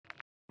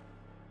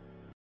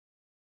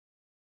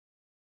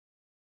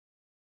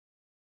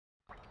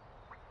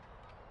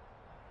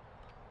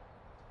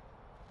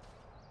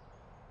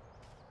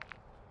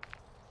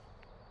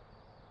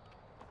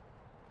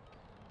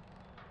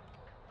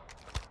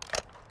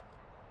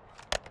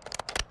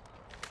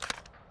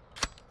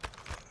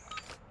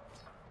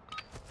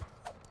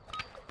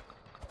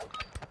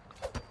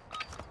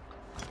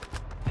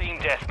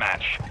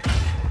deathmatch.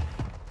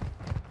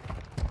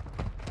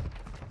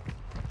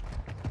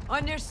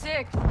 On your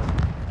six.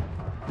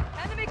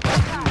 Enemy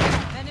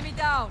contact. Enemy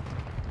down.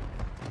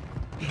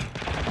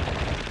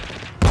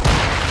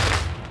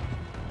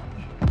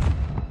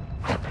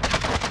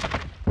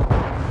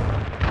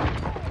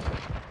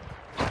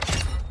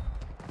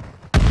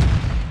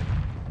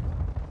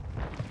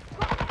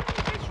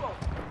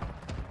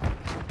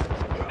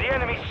 The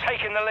enemy's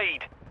taken the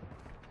lead.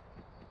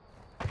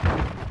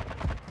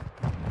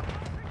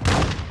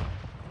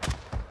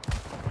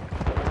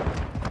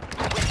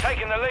 We've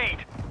taken the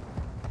lead.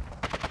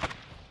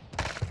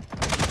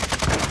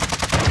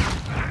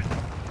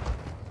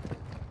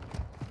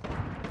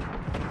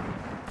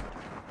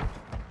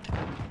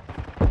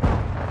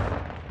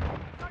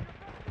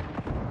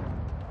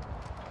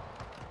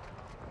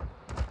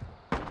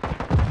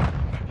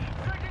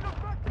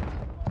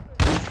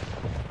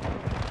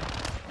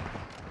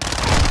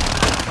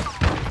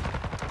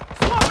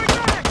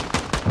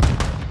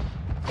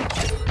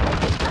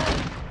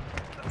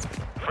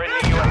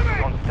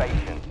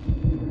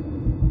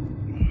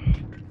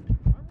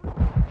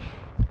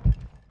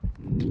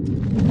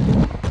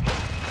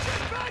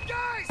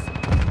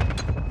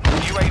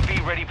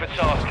 Ready for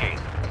tasking.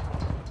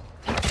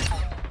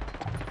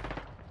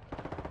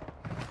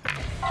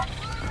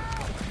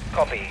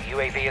 Copy.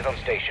 UAV is on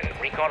station.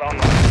 Recon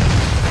online.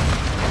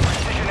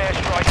 Precision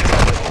airstrike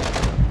available.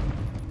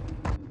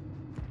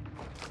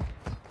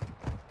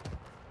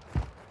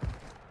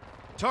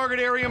 Target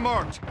area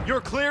marked.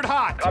 You're cleared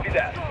hot. Copy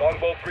that.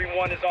 Longbow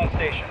 3-1 is on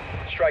station.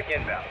 Strike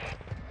inbound.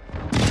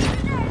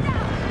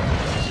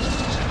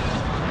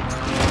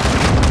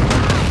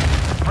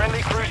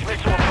 Friendly cruise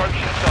missile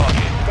approaching target.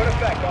 Good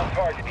effect on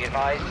target. Be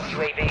advised,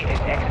 UAV is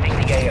exiting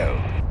the AO.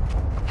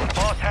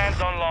 Fast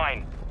hands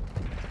online.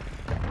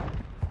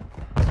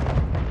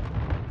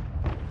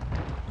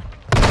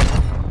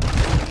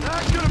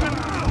 That should have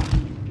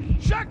been...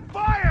 Check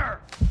fire!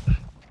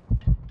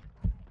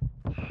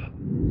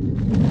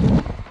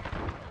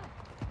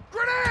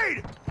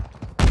 Grenade!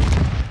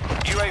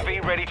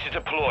 UAV ready to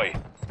deploy.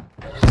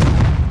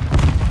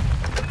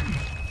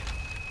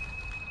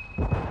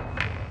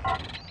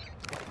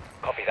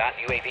 Copy that.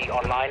 UAV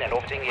online and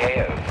orbiting the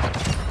AO.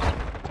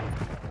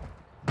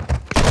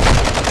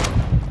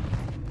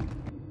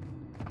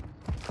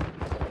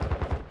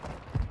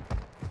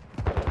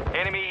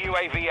 Enemy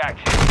UAV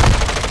active.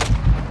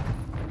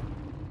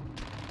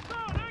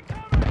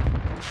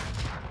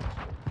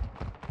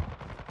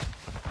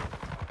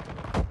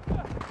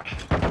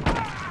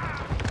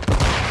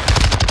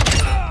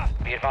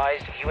 Be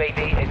advised, UAV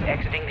is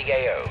exiting the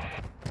AO.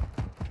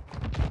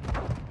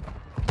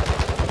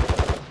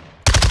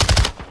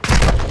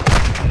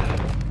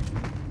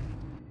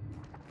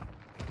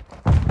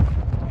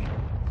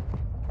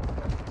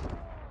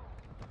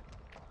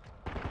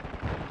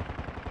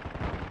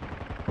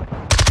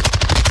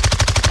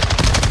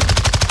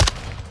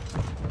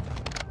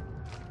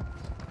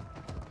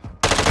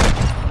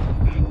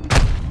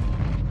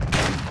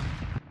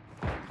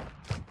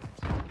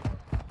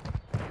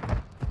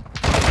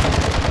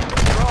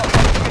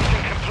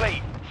 Mission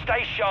complete.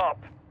 Stay sharp.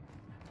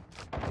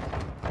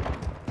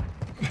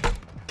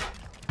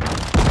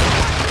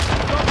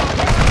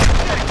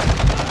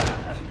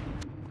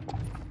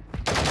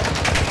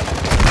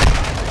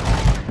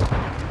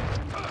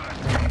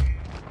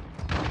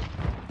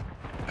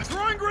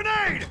 Throwing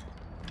grenade!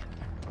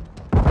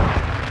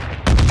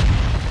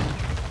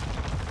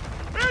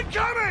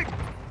 Incoming!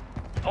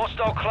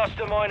 Hostile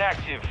cluster mine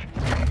active.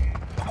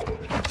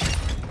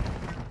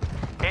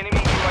 Enemy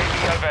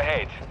UAV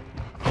overhead.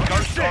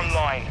 Ghost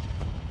online.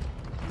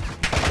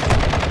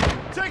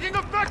 Taking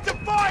effective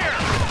fire!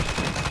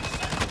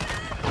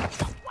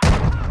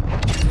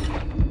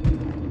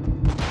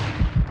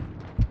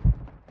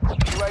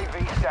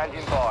 UAV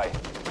standing by.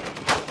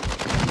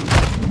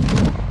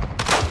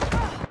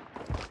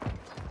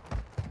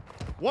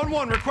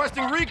 One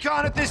requesting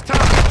recon at this time.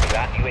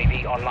 That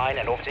UAV online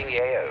and orbiting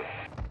the AO.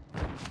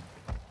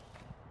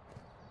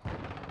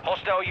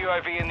 Hostile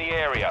UAV in the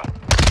area.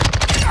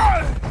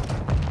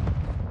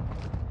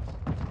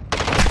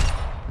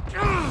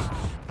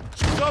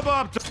 Sub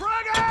up to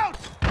frag out!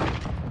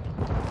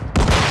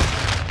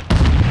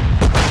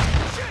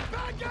 Shit,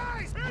 bad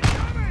guys!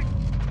 Incoming!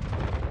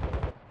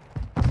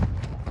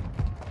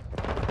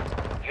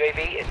 UAV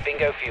is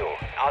bingo fuel.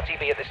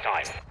 RTB at this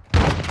time.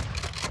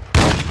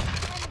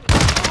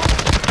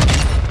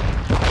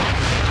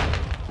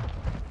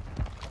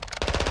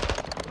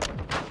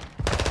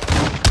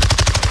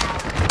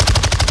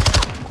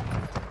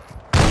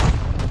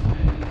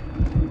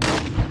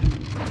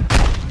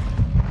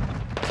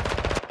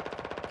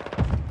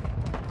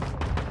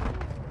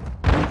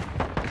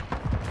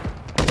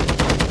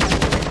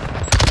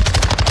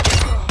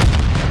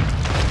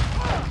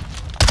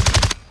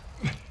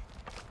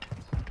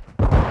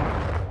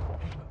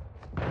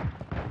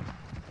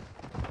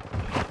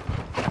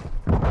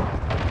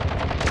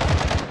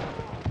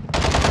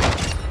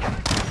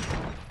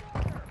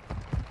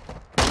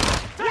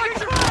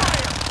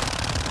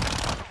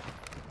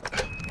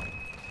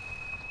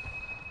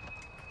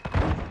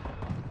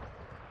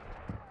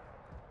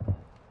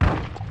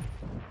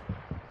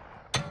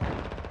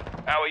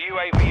 Our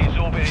UAV is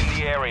orbiting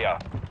the area.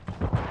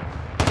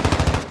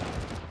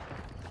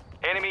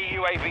 Enemy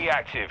UAV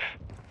active.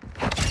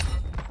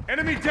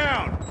 Enemy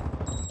down!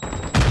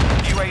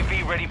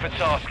 UAV ready for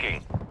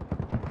tasking.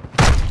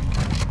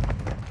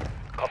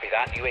 Copy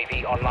that.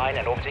 UAV online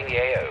and orbiting the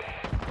AO.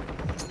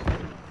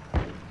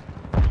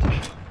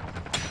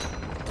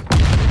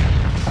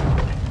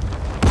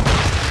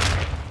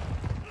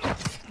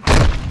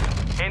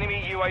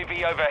 Enemy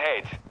UAV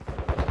overhead.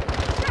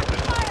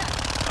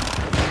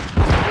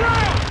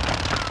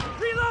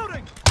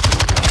 Reloading!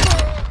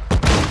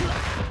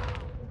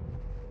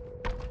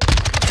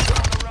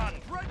 On the run.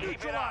 Threat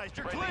Keep it up. neutralized,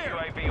 you're Friendly clear.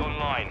 UAV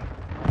online.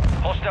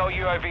 Hostile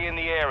UAV in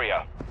the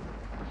area.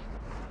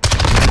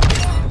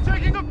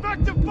 Taking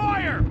effective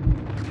fire!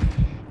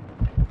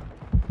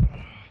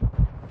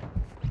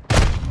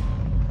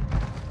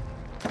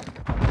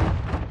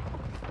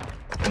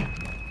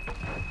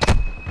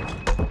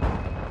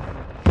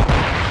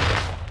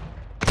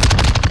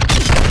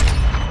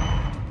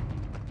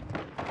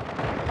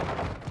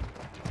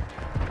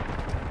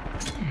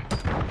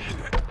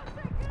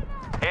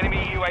 Enemy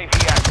UAV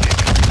active.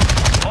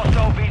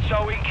 Hostile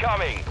VTOL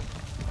incoming.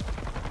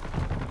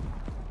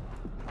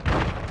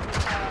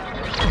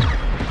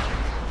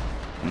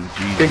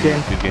 Good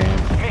game. Good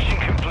game. Mission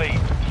complete.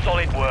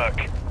 Solid work.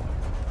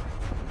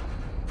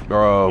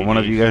 Bro, one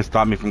of you guys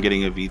stopped me from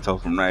getting a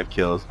VTOL from knife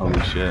kills. Holy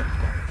shit.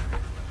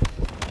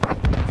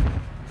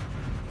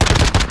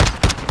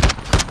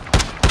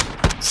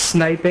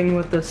 Sniping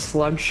with the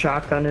slug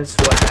shotgun is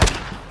whack.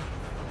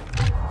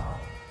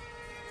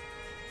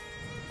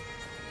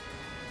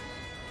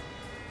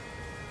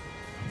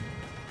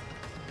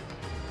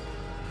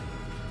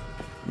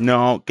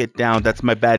 No, get down. That's my bad.